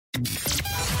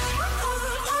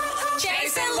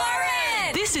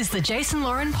This is the Jason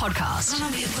Lauren podcast. Gonna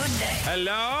be a good day.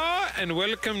 Hello and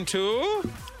welcome to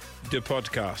the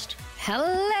podcast.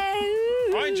 Hello.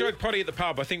 I enjoyed potty at the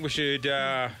pub. I think we should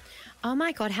Oh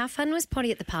my God, how fun was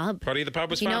potty at the pub? potty at the pub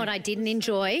was You fun. know what I didn't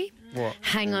enjoy? What?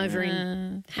 Hangover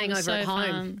at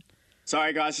home.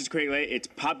 Sorry, guys, just quickly. It's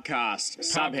pubcast,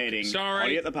 subheading. Sorry.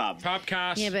 Potty at the pub.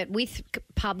 Pubcast. Yeah, but with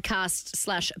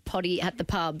pubcast / potty at the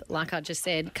pub, like I just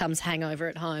said, comes hangover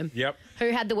at home. Yep.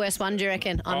 Who had the worst one, do you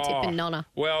reckon? I'm tipping Nonna.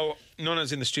 Well,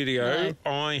 Nonna's in the studio.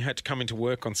 I had to come into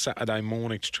work on Saturday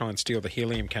morning to try and steal the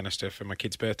helium canister for my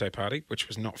kid's birthday party, which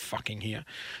was not fucking here.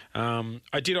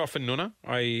 I did offer Nonna.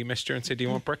 I messaged her and said, do you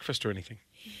want breakfast or anything?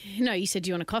 No, you said, do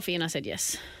you want a coffee? And I said,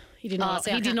 yes. He did not,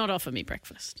 so I he did can't- not offer me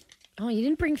breakfast. Oh, you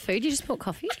didn't bring food? You just bought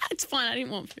coffee? It's fine. I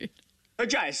didn't want food. So,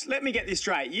 Jace, let me get this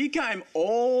straight. You came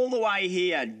all the way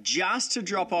here just to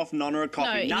drop off Nonna a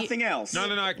coffee, No, nothing else? No.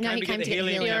 No, Came he to came get the to get helium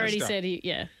the He canister. already said he,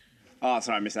 yeah. Oh,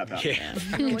 sorry, I missed that part. Yeah.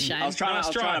 Shame. I was trying Nice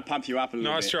to try. pump you up a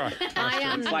little Nice bit.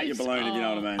 try. Inflate your balloon, if you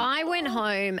know what I mean. I went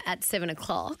home at 7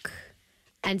 o'clock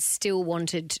and still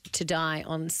wanted to die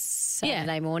on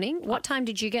Saturday morning. What time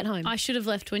did you get home? I should have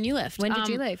left when you left. When did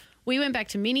you leave? We went back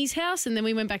to Minnie's house and then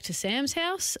we went back to Sam's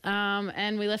house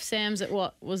and we left Sam's at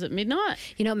what? Was it midnight?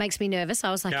 You know, it makes me nervous. I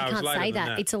was like, Yeah, it you was can't later say than that.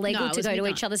 that. It's illegal No, it to was go to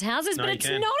midnight. each other's houses, No, but you it's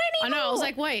can. not I anymore. know. I was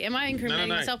like, wait, am I incriminating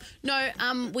No. myself?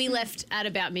 No, we left at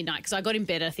about midnight because I got in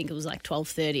bed, I think it was like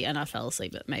 12:30 and I fell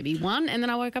asleep at maybe 1 and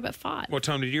then I woke up at 5. What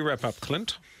time did you wrap up,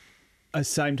 Clint?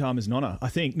 Same time as Nonna, I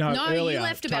think. No, earlier. you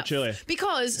left about touch earlier.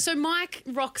 because so Mike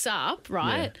rocks up,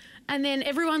 right? And then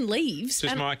everyone leaves.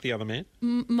 Just and Mike, the other man.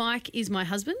 Mike is my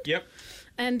husband. Yep.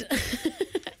 And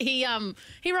he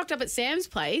rocked up at Sam's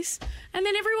place and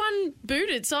then everyone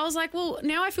booted. So I was like, well,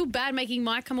 now I feel bad making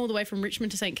Mike come all the way from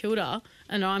Richmond to St Kilda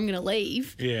and I'm going to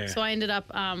leave. Yeah. So I ended up,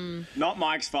 Not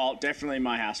Mike's fault, definitely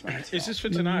my housemate's Is fault. this for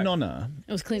tonight? Nonna.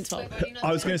 it was Clint's fault.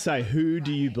 I was going to say, who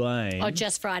do you blame Oh,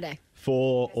 just Friday.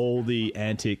 for all the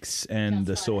antics and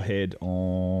the sore head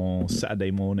on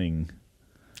Saturday morning?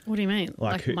 What do you mean?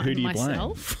 Like, who do you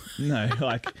myself? blame? No,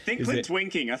 like... I think is Clint's it-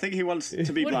 winking. I think he wants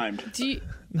to be blamed. Do you,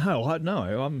 No, I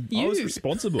was You.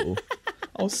 responsible.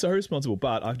 I was so responsible,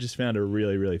 but I've just found a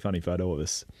really, really funny photo of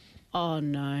us. oh,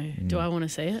 no. Do I want to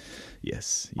see it?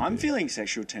 Yes. you I'm do. feeling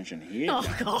sexual tension here.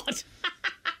 Oh, God.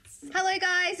 Hello,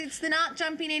 guys. It's the Narc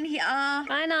jumping in here. Hi,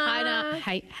 Hi, Narc.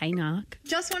 Hey, Narc.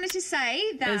 Just wanted to say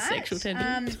There's that sexual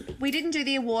tension. we didn't do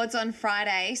the awards on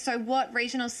Friday. So what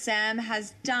Regional Sam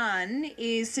has done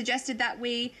is suggested that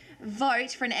we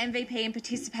vote for an MVP in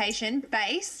participation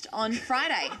based on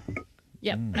Friday.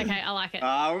 Yep. Okay, I like it.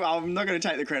 I'm not going to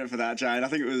take the credit for that, Jane. I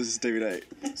think it was DVD.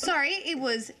 Sorry, it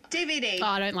was DVD. Oh,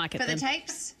 I don't like it For the then.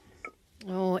 tapes.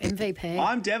 Oh, MVP.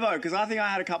 I'm Devo because I think I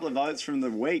had a couple of votes from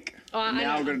the week. I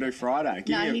now we're going to do Friday. Give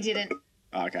No, me he didn't.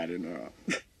 Oh, okay, I didn't know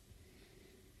that.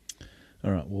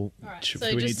 All right, well, so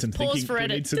do we need just some pause thinking, for do we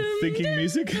need edit. some thinking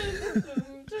music?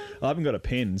 I haven't got a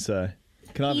pen, so...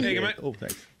 Can I have a Here you go, pen? mate. Oh,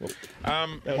 thanks.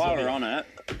 Well, While we're on it,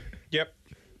 Yep.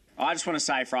 I just want to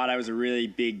say Friday was a really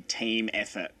big team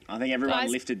effort. I think everyone Guys-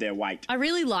 lifted their weight. I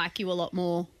really like you a lot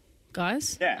more,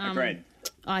 guys. Yeah, agreed.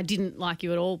 I didn't like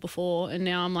you at all before, and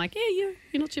now I'm like, yeah,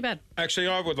 you're not too bad. Actually,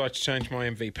 I would like to change my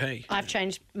MVP. I've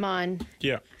changed mine.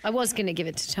 Yeah. I was going to give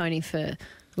it to Tony for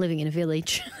living in a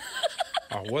village.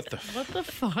 Oh, what the... What the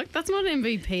fuck? That's not an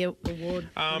MVP award.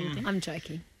 I'm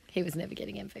joking. He was never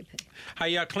getting MVP.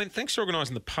 Hey, Clint, thanks for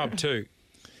organising the pub too.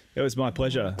 it was my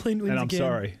pleasure. Clint wins and I'm again.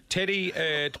 sorry. Teddy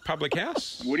at Public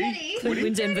House. Woody? Clint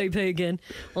wins MVP again.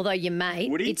 Although your mate,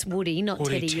 Woody? it's Woody, not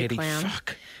Woody, Teddy, you Teddy, clown.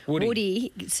 fuck.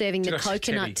 Woody. serving Did the I say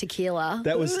coconut Teddy? tequila.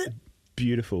 That was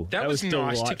beautiful. That was nice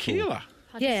delightful. tequila.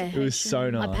 Yeah. It was so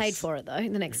nice. I paid for it, though,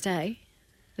 the next day.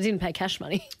 I didn't pay cash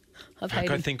money. I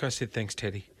paid I him. think I said thanks,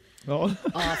 Teddy. Oh.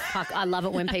 Oh, fuck. I love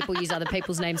it when people use other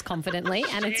people's names confidently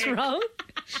and it's wrong.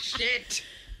 Shit.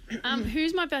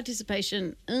 Who's my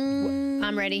participation?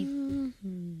 I'm ready.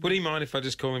 Would he mind if I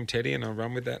just call him Teddy and I'll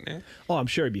run with that now? Oh, I'm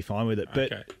sure he'd be fine with it.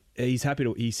 But Okay. he's happy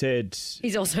to... He said...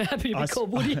 He's also happy to be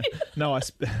called Woody. No,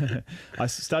 I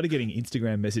started getting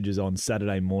Instagram messages on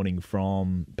Saturday morning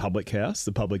from Public House,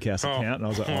 the Public House account, and I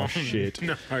was like, oh, shit.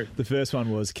 No. The first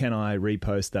one was, can I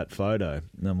repost that photo?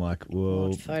 And I'm like, well,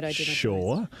 What photo did I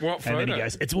sure. What And then he photo?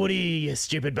 goes, it's Woody, you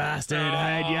stupid bastard.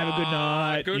 Hey, do you have a good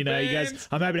night? good you know, he man. goes,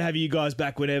 I'm happy to have you guys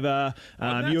back whenever. You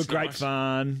were that's great nice.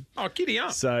 fun. Oh, giddy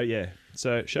up. So, yeah.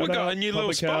 So, shout We got out a new little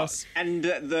Public spot. House. And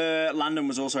the London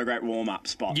was also a great warm-up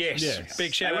spot. Yes. Yes. Big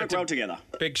They shout out work to well together.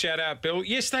 Big shout out, Bill.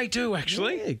 Yes, they do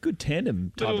actually. Yeah, good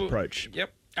tandem type Little- approach.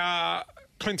 Yep.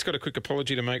 Clint's got a quick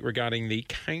apology to make regarding the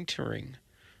catering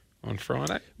on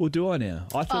Friday. Well, do I now?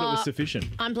 I thought it was sufficient.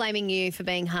 I'm blaming you for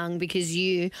being hung because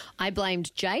I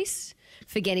blamed Jace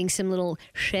for getting some little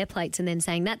share plates and then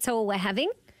saying, that's all we're having.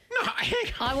 No, hang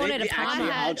on. I wanted a Actually,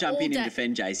 palm. I'll jump all in day- and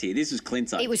defend Jace here. This was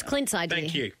Clint's idea. It was Clint's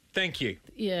idea. Thank you.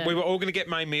 Yeah. We were all going to get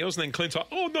main meals, and then Clint's like,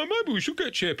 oh, no, maybe we should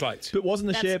get share plates. But wasn't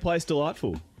the That's- share place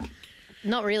delightful?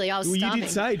 Not really. I was Well, you starving. did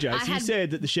say, Jace. I You had-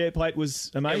 said that the share plate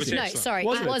was amazing. No, Excellent. sorry.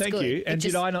 Wasn't it was Thank good. you. It And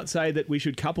just- did I not say that we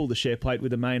should couple the share plate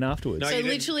with the main afterwards? No, So you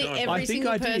didn't. literally No, I every think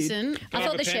single I did. person. Can I I have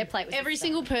thought a the pen? share plate was Every the best.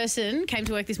 single person came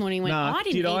to work this morning and went, Nah, I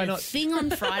didn't did eat I a not- thing on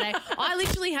Friday. I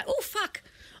literally had, oh, fuck.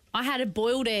 I had a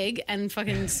boiled egg and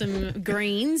fucking some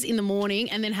greens in the morning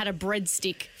and then had a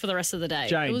breadstick for the rest of the day. It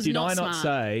Jane, was did not I not smart.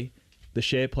 say the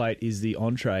share plate is the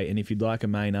entree, and if you'd like a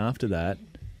main after that,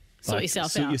 Sort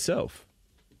yourself suit out. yourself.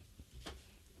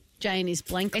 Jane is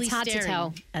blankly It's hard to staring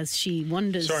tell. as she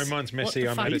wonders. Sorry, mine's messy.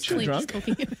 What the I made fuck it is cheap. Clint Drunk?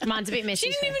 talking about? Mine's a bit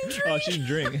messy. She didn't even drink. Oh, she didn't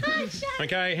drink.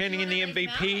 Okay, handing in the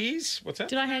MVPs. What's that?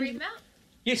 Did I hand you?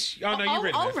 Yes. Oh, no, you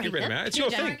read them I'll out. You read read them them. out. It's your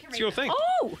Jane, thing. I can It's your read thing.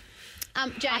 Oh!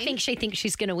 Jane, I think she thinks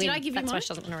she's going to win. I give you That's why mine? she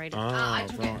doesn't want to read it. I Oh,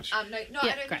 took right. it. No, I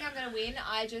Yeah, don't great. think I'm going to win.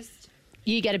 I just.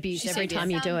 You get abused She every said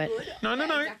time you do sound it. good. No, no,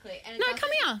 no. Exactly. And it No, doesn't- come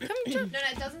here. Come here. No,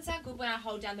 it doesn't sound good when I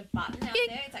hold down the button out Yeah.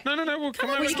 there. It's like, No, no, no. We'll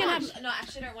come on, over. we can have- No, I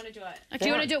actually don't want to do it. Do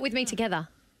you want to do it with me together?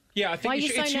 Yeah, I Why think are you you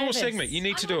should, so it's your nervous? segment. You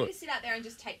need to I'm do not going it. to sit out there and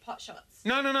just take pot shots.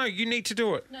 No, no, no. You need to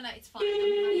do it. No, it's fine. I'm happy to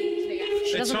do it.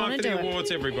 It's doesn't time wanna for the do it.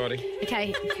 awards, everybody.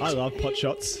 Okay. I love pot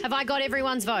shots. Have I got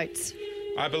everyone's votes?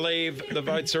 I believe the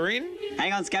votes are in.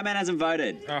 Hang on, Scatman hasn't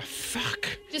voted. Oh, fuck.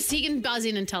 Just he can buzz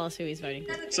in and tell us who he's voting.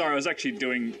 Sorry, I was actually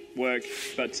doing work,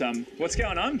 but what's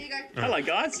going on? Here you go. Hello,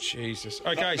 guys. Jesus.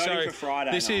 Okay, Voting so for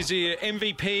Friday this night. is the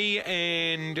MVP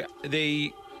and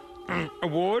the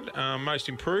award, most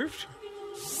improved,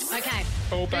 Okay.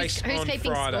 all based who's on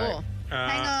keeping Friday. score?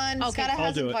 Hang on, okay. Scudder I'll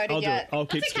hasn't do it. voted I'll do yet. it. I'll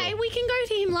keep It's okay. score. We can go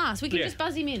to him last. We can Yeah. just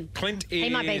buzz him in. Clint is He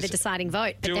might be the deciding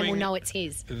vote, but then we'll doing- know it's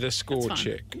his. the score That's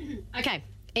check. Okay.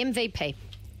 MVP.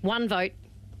 1 vote.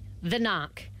 The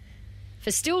Narc.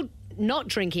 For still not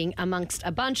drinking amongst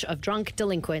a bunch of drunk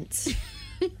delinquents.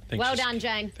 Think Well she's- done,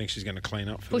 Jane. Think she's going to clean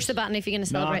up for Push the this. button if you're going to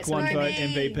celebrate Mark, one something.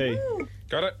 vote MVP.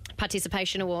 Got it?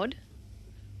 Participation award.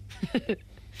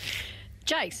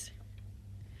 Jace.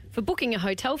 For booking a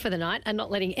hotel for the night and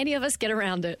not letting any of us get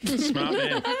around it. Smart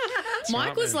man.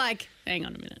 Mike was man. like, hang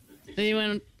on a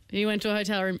minute. He went to a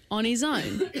hotel room on his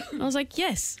own. I was like,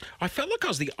 yes. I felt like I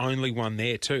was the only one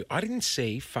there too. I didn't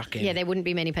see fucking. Yeah, there wouldn't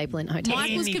be many people in hotels.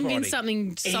 Mike was convinced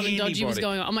something dodgy was Anybody.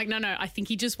 going on. I'm like, no, I think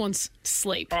he just wants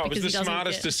sleep. Oh, it was because the he doesn't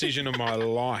smartest get- decision of my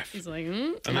life. He's like,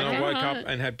 And then I okay, woke up alright.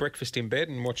 and had breakfast in bed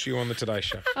and watched you on the Today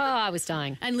Show. Oh, I was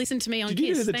dying. And listen to me on Did Kiss.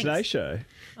 you do the Thanks. Today Show?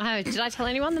 Oh, did I tell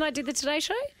anyone that I did the Today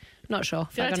Show? Not sure.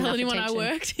 Did I got tell enough anyone attention.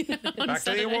 I worked? on Back to the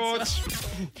Saturday? awards.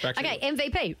 Back to Okay, the,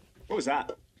 MVP. What was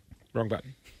that? wrong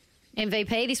button.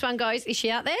 MVP. This one goes, is she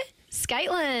out there?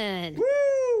 Scaitlin.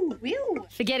 Woo.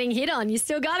 For getting hit on. You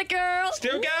still got it, girl.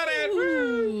 Still got it.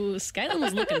 Ooh, Scalen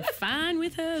was looking fine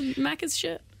with her Macca's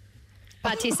shirt.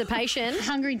 Participation.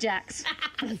 Hungry Jacks.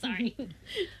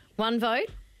 1 vote.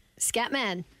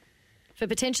 Scatman. For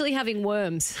potentially having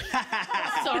worms.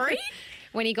 Sorry?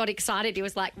 When he got excited, he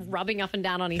was like rubbing up and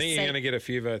down on I his think seat. you're going to get a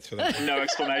few votes for that. No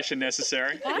explanation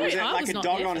necessary. Was it I like was a not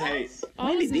dog there on for that. heat? I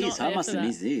When was did not this? I there must for have that.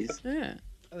 missed this. Yeah.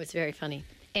 Oh, it's very funny.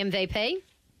 MVP.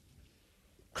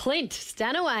 Clint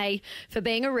Stanaway for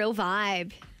being a real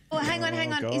vibe. Well, hang on. Is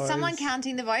guys. someone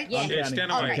counting the votes? Yeah. Yeah,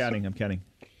 stand away. I'm counting.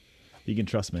 You can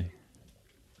trust me.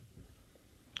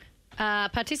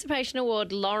 Participation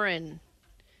award, Lauren,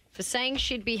 for saying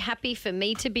she'd be happy for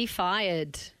me to be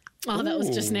fired. Oh, that was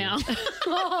just now.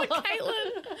 Oh,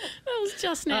 Caitlin. That was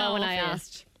just now. Oh, when I off air.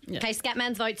 asked. Yeah. Okay,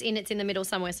 Scatman's vote's in. It's in the middle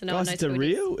somewhere, so no one Guys, knows who it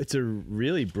is. it's a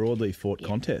really broadly fought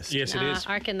contest. Yes, it is.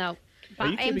 I reckon they'll. Are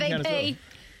But you keeping count as MVP,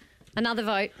 another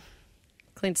vote.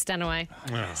 Clint Stanaway.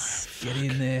 Oh, Get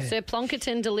in there. Sir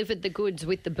Plonkerton delivered the goods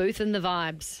with the booth and the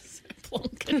vibes.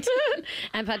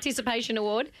 And participation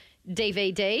award,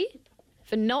 DVD,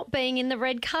 for not being in the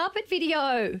red carpet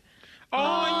video.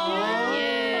 Oh,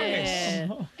 Yeah.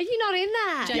 Are you not in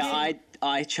that? Yeah,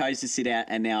 I chose to sit out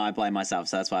and now I blame myself,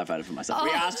 so that's why I voted for myself.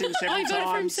 We asked him Oh, several he voted for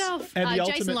times. himself. And the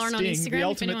Jason ultimate Lauren on sting, Instagram. the if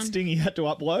ultimate anyone- sting, he had to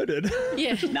upload it.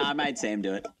 Yeah. No, I made Sam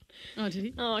do it. Oh, did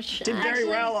he? Oh, shit. Did very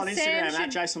well on Sam Instagram, should-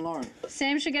 at Jason Lauren.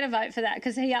 Sam should get a vote for that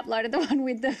because he uploaded the one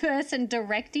with the person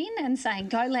directing and saying,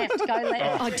 go left, go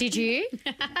left. Oh, did you?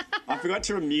 I forgot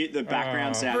to mute the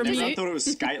background sound. I Remute? thought it was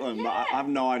Scaitlin, but I have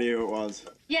no idea who it was.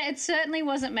 Yeah, it certainly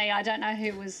wasn't me. I don't know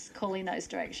who was calling those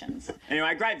directions.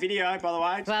 Anyway, great video, by the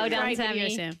way. Well done, Great video,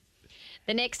 Sammy. Sam.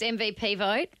 The next MVP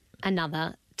vote,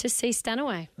 another to see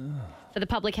Stanaway. for the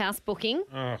public house booking.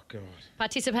 Oh, God.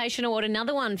 Participation award,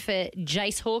 another one for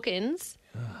Jace Hawkins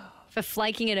for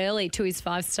flaking it early to his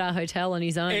 5-star hotel on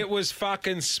his own. It was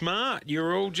fucking smart.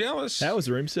 You're all jealous. How was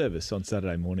room service on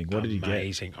Saturday morning? What did you get?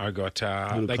 Amazing. I got,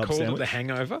 Little they club called sandwich? it the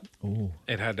hangover. Ooh,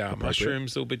 It had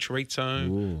mushrooms, little bit chorizo,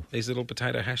 Ooh. these little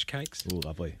potato hash cakes. ooh,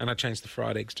 lovely. And I changed the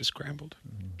fried eggs to scrambled.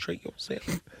 Treat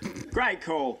yourself. Great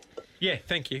call. Yeah,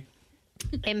 thank you.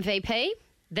 MVP,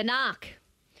 the narc,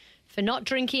 for not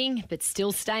drinking but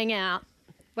still staying out.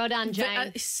 Well done,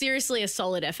 Jane. Seriously, a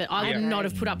solid effort. I would not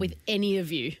have put up with any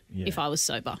of you if I was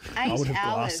sober. 8 I would have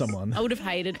hours. glassed someone. I would have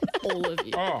hated all of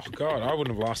you. Oh, God, I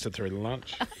wouldn't have lasted through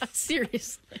lunch.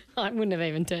 Seriously. I wouldn't have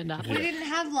even turned up. We didn't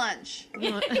have lunch.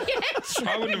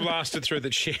 I wouldn't have lasted through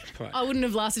the shit plate. I wouldn't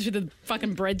have lasted through the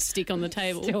fucking breadstick on the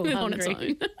table Still on its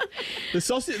hungry. own. The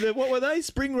sausage, what were they?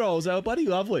 Spring rolls. They were bloody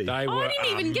lovely. They were I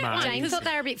didn't even get one. amazing. Jane thought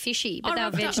they were a bit fishy, but I they were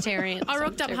rocked up- vegetarian. I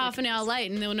rocked up half an hour late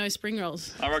and there were no spring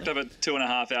rolls. I rocked up at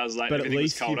 2.5 hours late. But And at everything was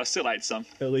least cold. you- I still ate some.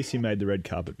 At least you made the red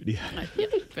carpet video. Yeah,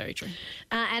 very true.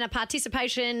 And a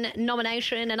participation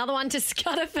nomination, another one to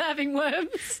Scudder for having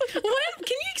worms. What? Can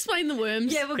you explain the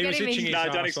worms? Yeah, we'll He get was him itching in. his No, ass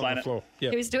don't on explain the it. floor. Yeah.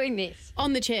 He was doing this.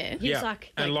 On the chair. He was Yeah.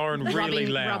 like, And Lauren really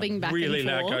loud, rubbing back really and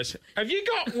loud forth. goes, have you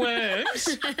got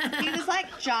worms? He was like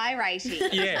gyrating.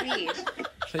 Yeah. Weird.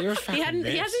 So you're a fucking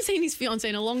He hasn't seen his fiancée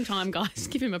in a long time, guys.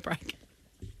 Give him a break.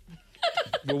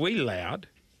 Were we loud?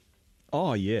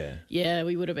 Oh, yeah. Yeah,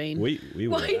 we would have been. We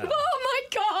were. Wait, oh my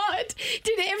God.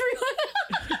 Did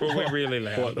everyone Were we really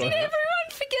loud? did everyone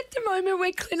forget the moment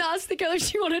where Clint asked the girl if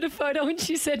she wanted a photo and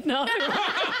she said no?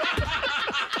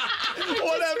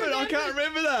 What happened? I can't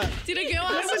remember that. Did a girl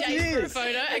ask was Jace for a this?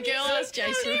 photo? A girl asked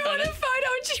Jace for Do a you want a photo. photo?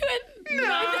 And she went,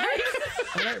 no.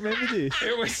 I don't remember this.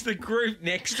 It was the group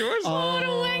next to us. Oh,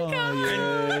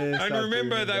 yes, And I do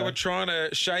remember, they remember. were trying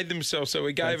to shade themselves, so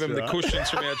we gave That's them the right. cushions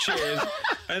from our chairs.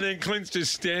 And then Clint's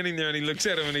just standing there and he looks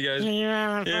at him and he goes,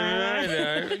 yeah,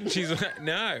 no. And she's like,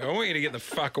 no, I want you to get the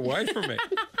fuck away from me.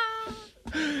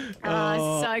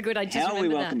 Oh, so good. I just How are we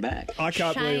remember welcome that. back? I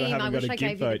can't believe I Shame. I haven't wish got I a gave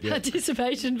gift you vote the yet.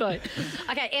 participation vote.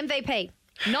 Okay, MVP.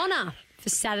 Nonna for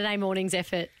Saturday morning's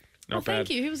effort. Not bad. Thank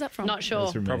you. Who was that from? Not sure.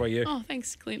 That's from me. Probably you. Oh,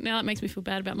 thanks, Clint. Now that makes me feel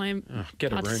bad about my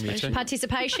Get a room, you two. participation.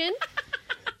 Participation.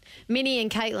 Minnie and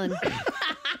Caitlin.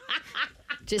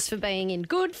 Just for being in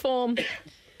good form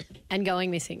and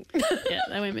going missing. Yeah,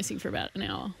 they went missing for about an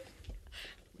hour.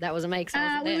 That was a make. So I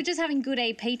wasn't We there. were just having good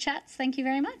EP chats. Thank you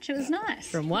very much. It was nice.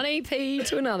 From one EP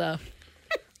to another.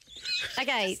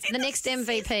 Okay, the next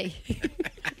MVP.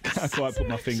 Can't quite put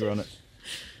my finger on it.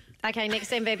 Okay, next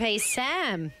MVP,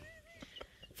 Sam.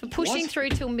 For pushing through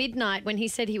till midnight when he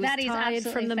said he was That is tired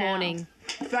from the absolutely foul. morning.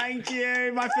 Thank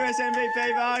you. My first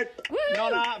MVP vote. Woo!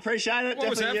 Nonna, appreciate it. What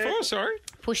was that Definitely you. for? Sorry.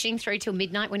 Pushing through till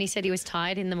midnight when he said he was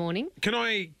tired in the morning. Can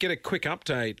I get a quick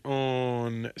update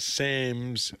on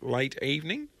Sam's late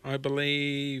evening? I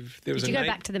believe there was Did you a go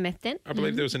back to the meth den? I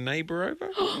believe there was a neighbour over.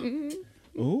 Ooh.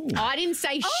 Oh, I didn't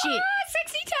say shit. Oh,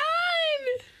 sexy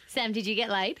time! Sam, did you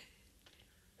get laid?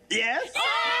 Yes.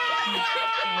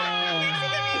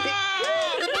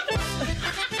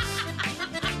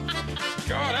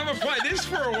 God, I haven't played this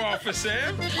for a while for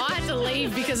Sam. I had to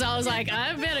leave because I was like,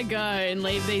 I better go and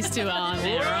leave these two on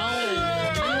their own.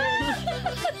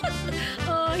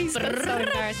 Oh, he's so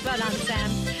embarrassed. Well done,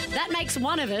 Sam. That makes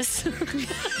one of us.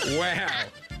 Wow.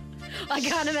 I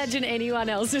can't imagine anyone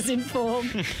else is in form.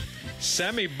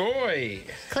 Sammy boy.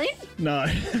 Clint? No.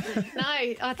 No,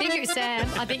 I think it was Sam.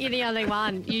 I think you're the only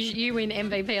one. You win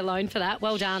MVP alone for that.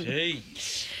 Well done.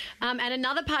 Jeez. And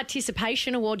another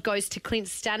participation award goes to Clint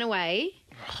Stanaway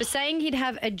for saying he'd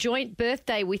have a joint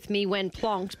birthday with me when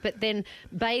plonked, but then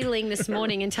bailing this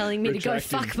morning and telling me to go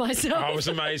Retracting. fuck myself. Oh, it was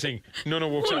amazing. Nonna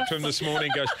walks up to him this morning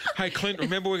and goes, hey, Clint,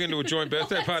 remember we're going to do a joint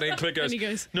birthday party? And Clint goes, And he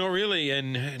goes, not really,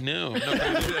 and no, I'm not going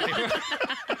to do that anymore.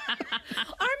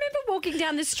 I remember walking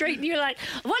down the street and you were like,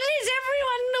 what is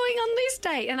everyone doing on this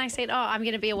date? And I said, oh, I'm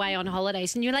going to be away on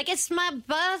holidays. And you're like, it's my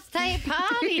birthday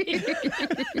party.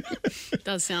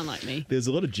 Does sound like me. There's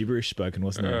a lot of gibberish spoken,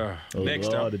 wasn't there? Next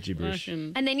a lot up. of gibberish.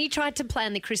 Fucking- And then you tried to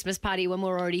plan the Christmas party when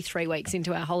we're already 3 weeks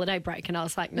into our holiday break. And I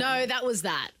was like, no. No, that was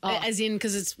that. As in,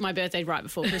 because it's my birthday right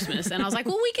before Christmas. And I was like,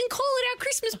 well, we can call it our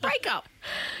Christmas breakup.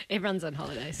 Everyone's on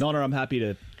holidays. Nonna, I'm happy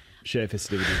to share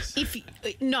festivities.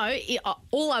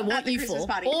 All I want At the you Christmas for,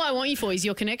 party. all I want you for is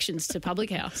your connections to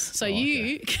Public House. So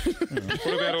you,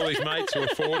 What about all these mates who are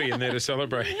 40 and there to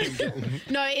celebrate him getting...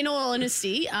 no, in all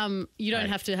honesty, you don't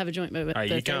have to have a joint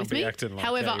birthday you can't with be me. acting like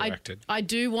However, how you I acted. I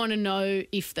do want to know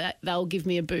if they'll give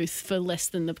me a booth for less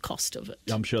than the cost of it.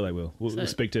 I'm sure they will. We'll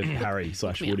speak to Harry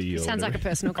 / Woody. Or Sounds like a whatever.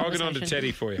 personal I'll get conversation. on to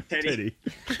Teddy for you. Teddy.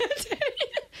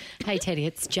 Hey, Teddy,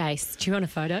 it's Jace. Do you want a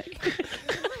photo?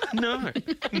 No,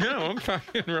 I'm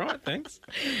fucking right, thanks.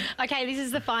 Okay, this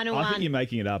is the final I one. think you're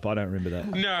making it up. I don't remember that.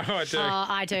 No, I do. Oh,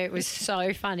 I do. It was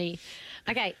so funny.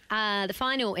 Okay, the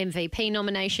final MVP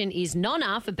nomination is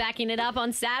Nonna for backing it up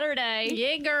on Saturday.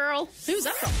 Yeah, girl. Who's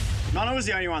that from? Nonna was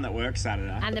the only one that worked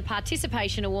Saturday. And the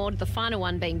participation award, the final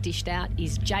one being dished out,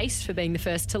 is Jace for being the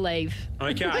first to leave.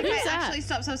 Okay. Okay, that? actually,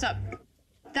 stop.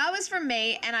 That was from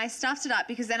me, and I stuffed it up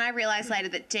because then I realised later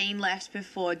that Dean left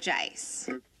before Jace.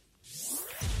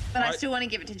 But I still want to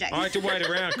give it to Jace. I had to wait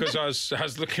around because I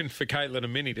was looking for Caitlin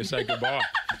and Minnie to say goodbye.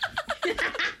 Okay,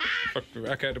 I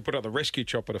had to put up the rescue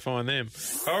chopper to find them.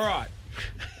 All right.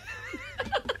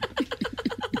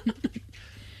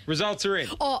 Results are in.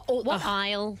 What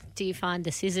aisle do you find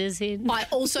the scissors in? I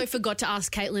also forgot to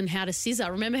ask Caitlin how to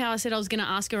scissor. Remember how I said I was going to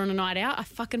ask her on a night out? I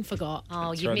fucking forgot.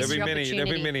 Oh, you Right, missed your opportunity.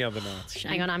 there'll be many other nights.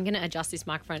 Hang on, I'm going to adjust this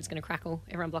microphone. It's going to crackle.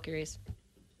 Everyone block your ears.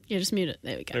 Yeah, just mute it.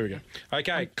 There we go. There we go.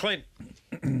 Okay, Clint,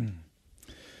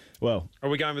 Well, are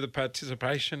we going with the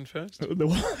participation first? the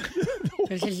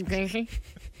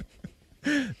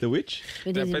which?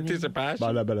 The participation.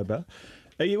 Blah, blah, blah, blah.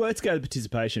 Let's go to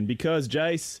participation because,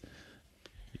 Jace,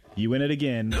 you win it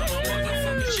again.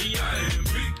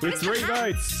 With 3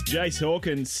 votes, Jace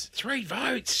Hawkins. 3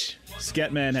 votes.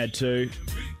 Scatman had 2.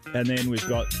 And then we've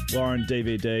got Lauren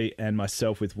DVD and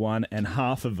myself with 1 and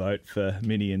half a vote for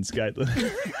Minnie and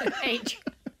Caitlin. Each.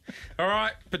 All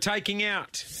right, for taking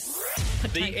out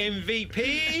the MVP.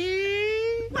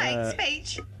 Wait,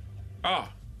 speech. Oh,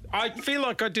 I feel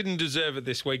like I didn't deserve it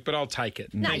this week, but I'll take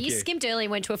it. No, Thank you skimped early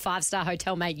and went to a 5-star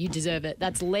hotel, mate. You deserve it.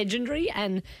 That's legendary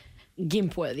and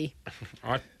gimp-worthy.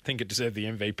 I think it deserved the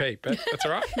MVP, but that's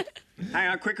all right.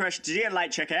 Hang on, quick question. Did you get a late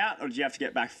checkout or did you have to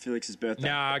get back for Felix's birthday?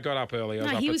 No, I got up early. I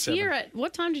was No, up he at was 7. here at...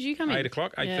 What time did you come in? 8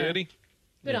 o'clock, 8:30.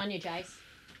 Good on you, Jace.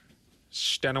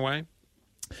 Stanaway.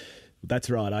 That's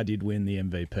right, I did win the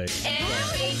MVP. You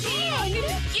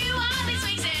are this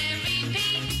week's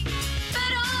MVP,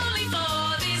 but only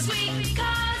for this week,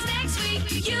 'cause next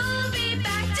week you'll be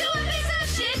back to a piece of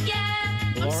shit,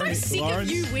 yeah. I'm so sick of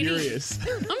you winning. Furious.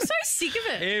 I'm so sick of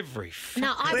it. Every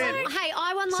No, I won. Hey,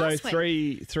 I won So last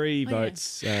week. three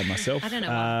votes, myself. I don't know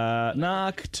why.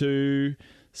 Narc 2,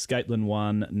 Scaitlin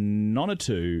 1, Nonna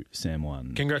 2, Sam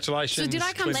 1. Congratulations. So did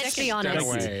I come Clint Let's be honest.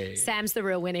 Stanaway. Sam's the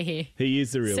real winner here. He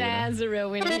is the real winner. Sam's the real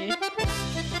winner here.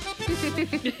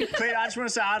 Clint, I just want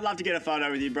to say I'd love to get a photo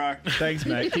with you, bro. Thanks,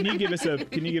 mate. Can you give us a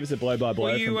blow by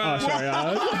blow? Will you, Oh, sorry.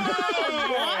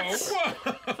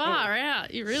 Far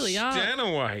out. You really are.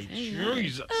 Stanaway.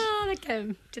 Jesus. Oh,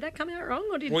 did that come out wrong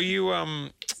or did Were you I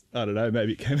don't know.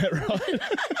 Maybe it came out right.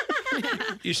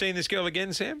 you seen this girl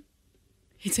again, Sam?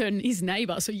 It's his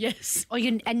neighbour, so yes. Oh,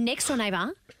 you're a next door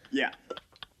neighbour? Yeah.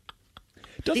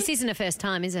 This isn't a first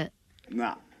time, is it?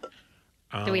 Nah.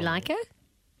 Do we like her?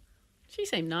 She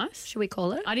seemed nice. Should we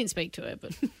call her? I didn't speak to her,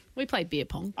 but we played beer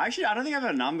pong. Actually, I don't think I have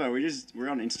a number. We're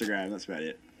on Instagram. That's about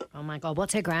it. Oh, my God.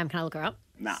 What's her gram? Can I look her up?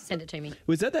 Nah. Send it to me.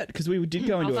 Was that? Because we did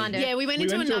go into I'll find a... her. Yeah, we went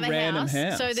into another random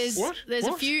house. So there's What? a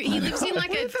What? few. He lives in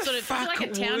like a sort of fuck like a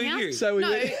were townhouse. you? So we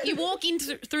No, went- you walk in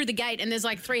through the gate and there's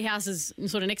like 3 houses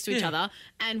sort of next to each Yeah. other.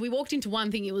 And we walked into one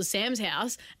thing, it was Sam's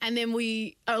house. And then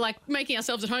we are like making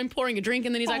ourselves at home, pouring a drink.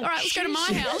 And then he's like, all right, let's go to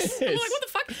my house. And we're like, what the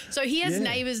fuck? So he has Yeah.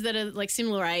 neighbours that are like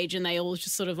similar age and they all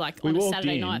just sort of like We on a walked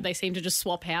Saturday in. night, they seem to just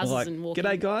swap I was houses like, and walk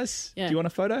g'day, in. guys. Yeah. Do you want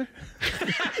a photo?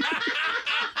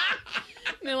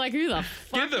 And they're like, who the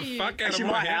fuck Get the are you? fuck out Actually,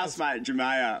 of my my house. housemate,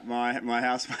 Jamea, my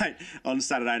housemate on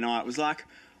Saturday night was like,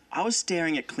 I was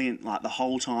staring at Clint like the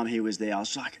whole time he was there. I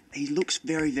was like, he looks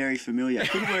very, very familiar. I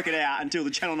couldn't work it out until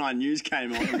the Channel 9 news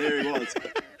came on and there he was.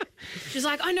 She's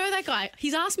like, I know that guy.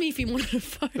 He's asked me if he wanted a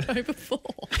photo before.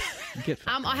 Get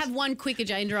I have one quick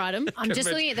agenda item. I'm just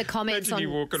looking at the comments imagine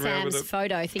you on walking around with Sam's a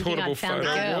photo thinking portable I'd found the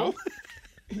photo girl. wall.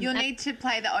 You'll need to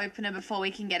play the opener before we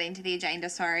can get into the agenda,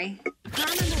 sorry.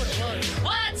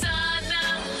 What's on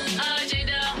the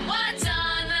agenda? What's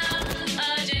on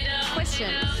the agenda?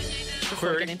 Question. Before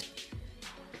we Query. get into-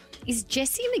 Is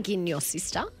Jessie McGinn your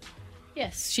sister?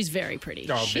 Yes, she's very pretty.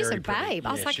 Oh, She's very a pretty. babe.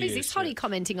 I was Yeah, like, she who's is, this hottie yeah.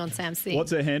 commenting on Sam's thing?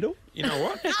 What's her handle? You know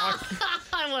what?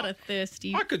 What a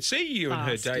thirsty. I could see you and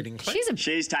her Bastard. dating, Clint. She's a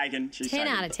She's taken. She's 10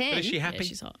 taken. out of 10. But is she happy? Yeah,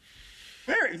 she's hot.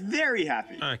 Very, very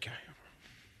happy. Okay.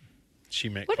 She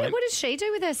met What Clint. does she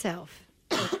do with herself?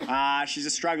 She's a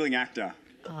struggling actor.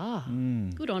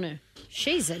 Good on her.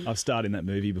 She's a I've starred in that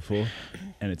movie before,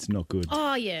 and it's not good.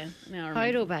 Oh, yeah. Now I remember.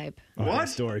 total babe. I have What? a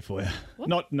story for you.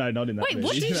 Not in that Wait, movie.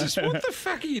 what? Jesus, what the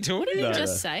fuck are you talking What did about? you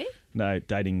just say? No,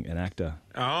 dating an actor.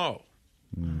 Oh.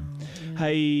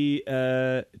 Hey,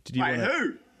 did you Wait, want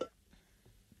who?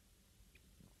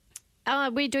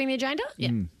 Are we doing the agenda? Yeah.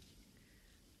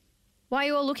 Why are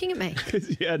you all looking at me?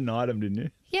 Because you had an item, didn't you?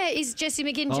 Yeah, is Jessie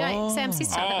McGinn Sam's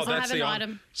sister? Oh, I that's have the an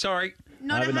item. Sorry,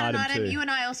 Nonna I have had an an item item. too. You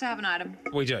and I also have an item.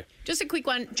 we do. Just a quick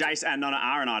one. Jace and Nonna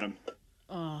are an item.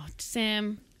 Oh,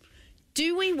 Sam,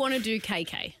 do we want to do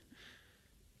KK?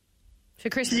 For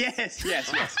Christmas? Yes.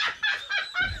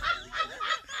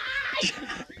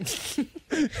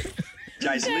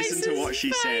 Jace, listen to what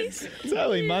she said. It's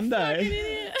only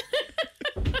Monday.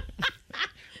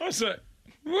 What's that?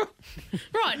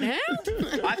 Right now?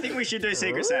 I think we should do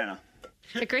Secret Santa.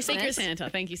 For Christmas? Secret Santa.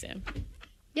 Thank you, Sam.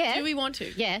 Yeah. Do we want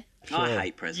to? Yeah. I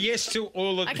hate presents. Yes to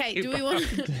all of Okay, the do we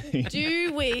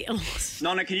want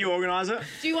Nonna, can you organise it?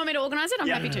 Do you want me to organise it? I'm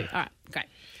Yeah. happy to. All right, great.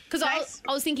 Because Jace?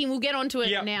 I was thinking we'll get onto it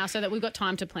Yep. now so that we've got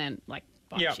time to plan, like,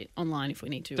 buy Yep. shit online if we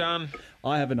need to. Done.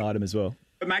 I have an item as well.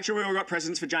 But make sure we all got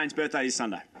presents for Jane's birthday this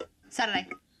Sunday. Saturday.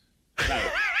 Saturday.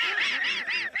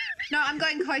 No, I'm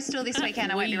going coastal this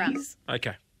weekend. I won't be around. Please.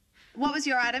 Okay. What was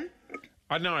your item?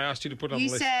 I know I asked you to put it on You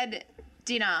the list. said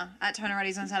dinner at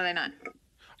Tonorotti's on Saturday night.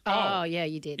 Oh, yeah,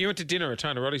 you did. You went to dinner at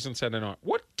Tony Roddy's on Saturday night.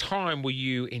 What time were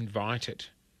you invited?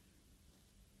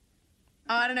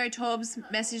 Oh, I don't know. Torbs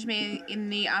messaged me in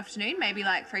the afternoon, maybe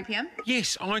like 3 p.m.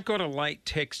 Yes, I got a late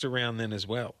text around then as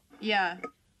well. Yeah.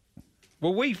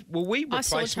 Were we I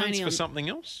saw replacements Tony for on- something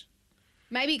else?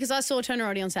 Maybe because I saw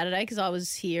Tonoroti on Saturday because I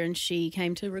was here and she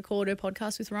came to record her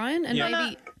podcast with Ryan. And Yeah.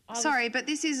 maybe. Sorry, but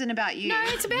this isn't about you. No,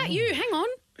 it's about you. Hang on.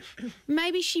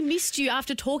 Maybe she missed you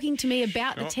after talking to me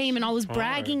about the team and I was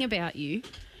bragging about you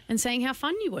and saying how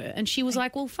fun you were. And she was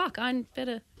like, well, fuck, I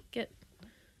better get.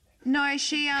 No,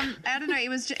 she. I don't know.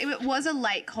 It was a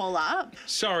late call up.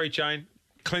 Sorry, Jane.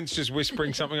 Clint's just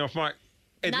whispering something off mic.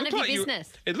 It None looked of your like you-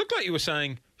 business. It looked like you were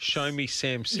saying, show me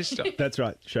Sam's sister. That's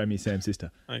right. Show me Sam's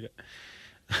sister. Okay.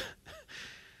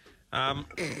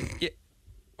 Yeah.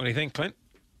 What do you think, Clint?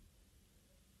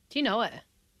 Do you know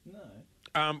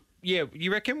her? Yeah,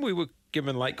 you reckon we were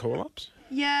given late call-ups?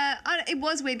 Yeah, it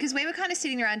was weird because we were kind of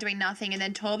sitting around doing nothing, and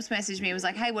then Torbs messaged me and was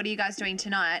like, "Hey, what are you guys doing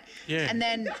tonight?" Yeah. And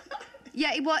then,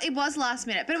 yeah, it was last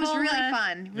minute, but it was Call really her.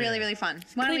 fun, really fun.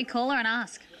 Why don't we call her and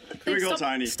ask? Here we go,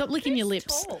 Tony. Stop licking your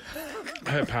lips.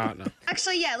 Her partner.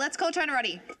 Actually, yeah, let's call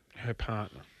Tonoroti. Her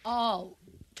partner. Oh,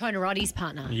 Tonorotti's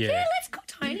partner. Yeah. Let's call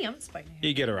Tony. I haven't spoken to her.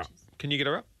 You get her up. Can you get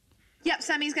her up? Yep,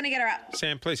 Sammy's gonna get her up.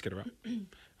 Sam, please get her up.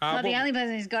 Not the only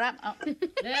person who's got up.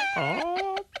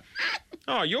 Oh.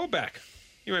 Oh, you're back.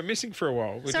 You went missing for a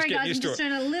while. We're Sorry, just getting guys, I'm used just to it.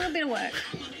 doing a little bit of work.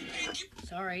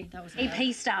 Sorry, that was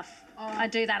EP stuff. I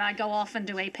do that. I go off and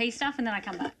do EP stuff and then I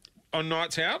come back. On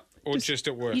nights out or just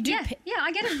at work? You do. Yeah, yeah,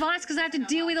 I get advice because I have to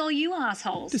deal with all you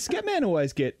assholes. Does Scatman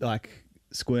always get, like,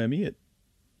 squirmy at,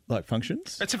 like,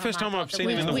 functions? That's the first time I've seen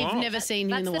him in the We've wild. never seen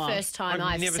him That's in the the wild. first time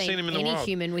I've I've never seen seen him in the any wild.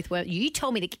 human with worms. You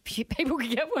told me that people could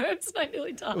get worms, and I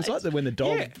nearly died. It was like when the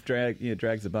dog Yeah.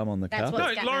 drags the bum on the That's carpet.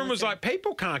 what- No, Scatman Lauren was said. like,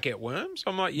 people can't get worms.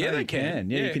 I'm like, yeah, No, they you can.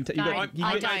 Yeah, you can. You No, got, you I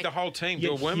I don't. made the whole team you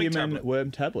do a get worming human tablet.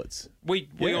 worm tablets. We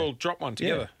Yeah. all dropped one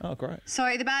together. Yeah. Oh, great.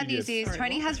 So the bad You news did. is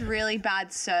Tony has really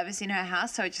bad service in her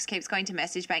house, so it just keeps going to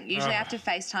message bank. Usually I have to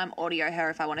FaceTime audio her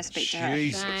if I want to speak to her.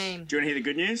 Jesus. Shame. Do you want to hear the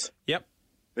good news? Yep.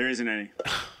 There isn't any.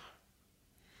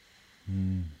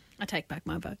 I take back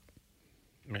my vote.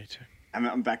 Me too.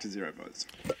 I'm back to 0 votes.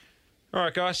 All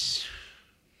right, guys.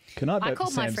 Can I I vote for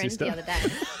called my Sam's friend sister? the other day.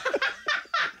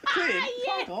 Clint,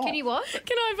 fuck off. Can you what?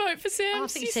 Can I vote for Sam? Oh, I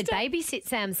thought you said babysit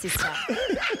Sam's sister.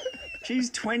 She's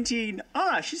 20.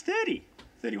 Oh, she's 30.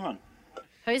 31.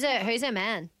 Who's her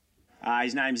man?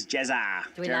 His name's Jezza.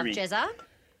 Do we Jeremy. love Jezza?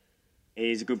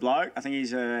 He's a good bloke. I think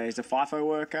he's a FIFO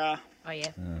worker. Oh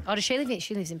yeah. Oh, does she live in?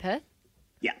 She lives in Perth.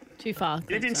 Yeah. Too far.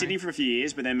 He lived in Sydney for a few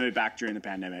years, but then moved back during the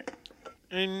pandemic.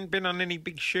 And been on any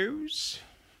big shoes?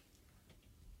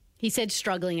 He said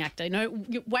struggling actor. No,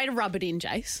 way to rub it in,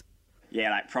 Jace. Yeah,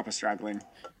 like proper struggling.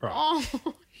 Oh,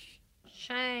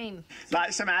 Shame.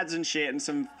 Like some ads and shit and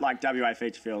some like WA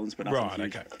feature films, but nothing Right,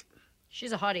 huge. okay.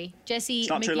 She's a hottie. Jesse. It's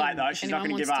not too McGinn, late though. if She's not anyone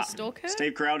going to give wants up. To stalk her?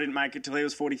 Steve Carell didn't make it till he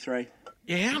was 43.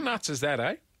 Yeah, how nuts is that,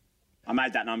 eh? I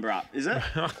made that number up. Is it?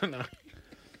 I don't know.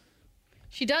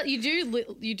 She does.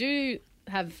 You do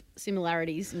have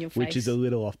similarities in your face. Which is a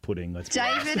little off-putting. Let's be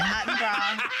honest. David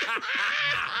Attenborough.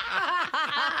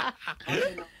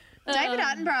 David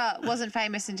Attenborough wasn't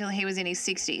famous until he was in his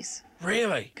 60s.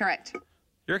 Really? Correct.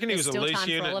 You reckon he There's was a still loose time for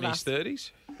unit all in of his us.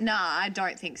 30s? No, I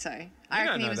don't think so. I don't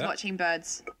reckon he know was that. watching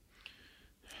birds.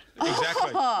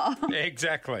 Exactly.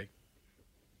 Exactly.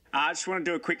 I just want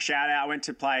to do a quick shout out. I went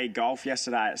to play golf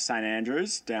yesterday at St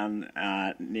Andrews down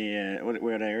near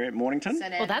what area? Mornington.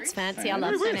 Well, that's fancy. I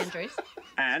love St Andrews.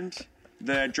 And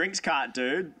the drinks cart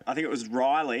dude, I think it was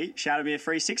Riley, shouted me a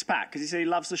free 6-pack because he said he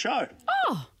loves the show.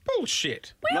 Oh,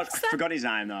 Bullshit. Forgot his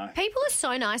name though. People are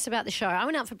so nice about the show. I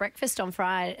went out for breakfast on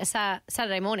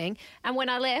Saturday morning, and when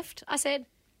I left, I said,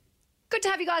 "Good to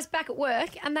have you guys back at work."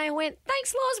 And they went,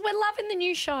 "Thanks, Loz. We're loving the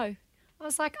new show." I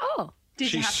was like, "Oh."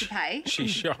 Did you have to pay?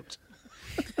 She's shocked.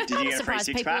 Did you I'm get a free surprised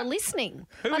people six-pack? are listening.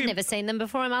 Who are I've you- never seen them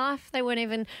before in my life. They weren't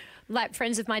even like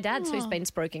friends of my dad's who's been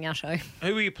spruiking our show.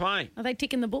 Who are you playing? Are they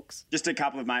ticking the books? Just a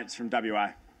couple of mates from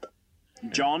WA.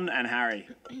 John and Harry.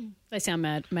 They sound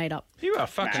made up. You are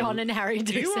fucking... John and Harry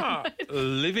do You sound are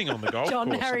living on the golf John,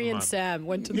 course at Harry, the and moment. Sam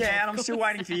went to the Yeah, and I'm still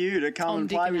waiting for you to come Tom, and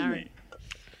Dick play and with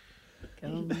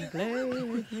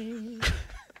Harry. me.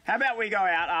 How about we go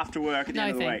out after work at the No,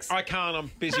 end of the thanks. week? I can't.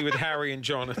 I'm busy with Harry and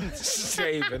John and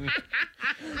Steve and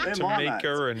They're my mates.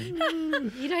 Tamika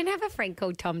and... You don't have a friend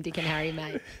called Tom, Dick and Harry,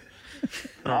 mate.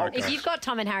 Oh, If you've got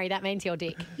Tom and Harry, that means you're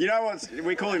Dick. You know what?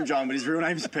 We call him John, but his real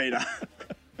name's Peter.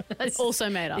 Also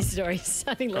made up. This story's,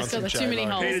 I think, let's go. Concentrate. Too many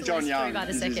J-Lo. holes. Peter John Young. about a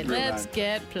is his second. real Let's name.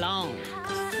 get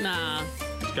plonked. Nah.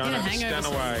 Going to hangover stand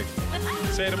soon. away.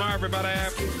 See you tomorrow, everybody.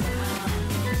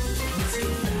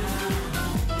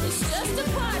 It's just a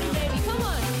party, baby. Come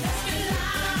on.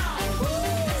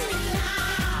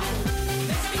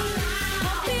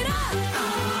 Pump it up.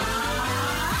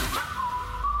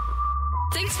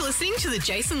 Thanks for listening to the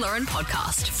Jason Lauren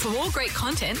podcast. For more great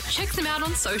content, check them out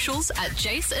on socials at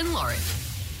Jason Lauren.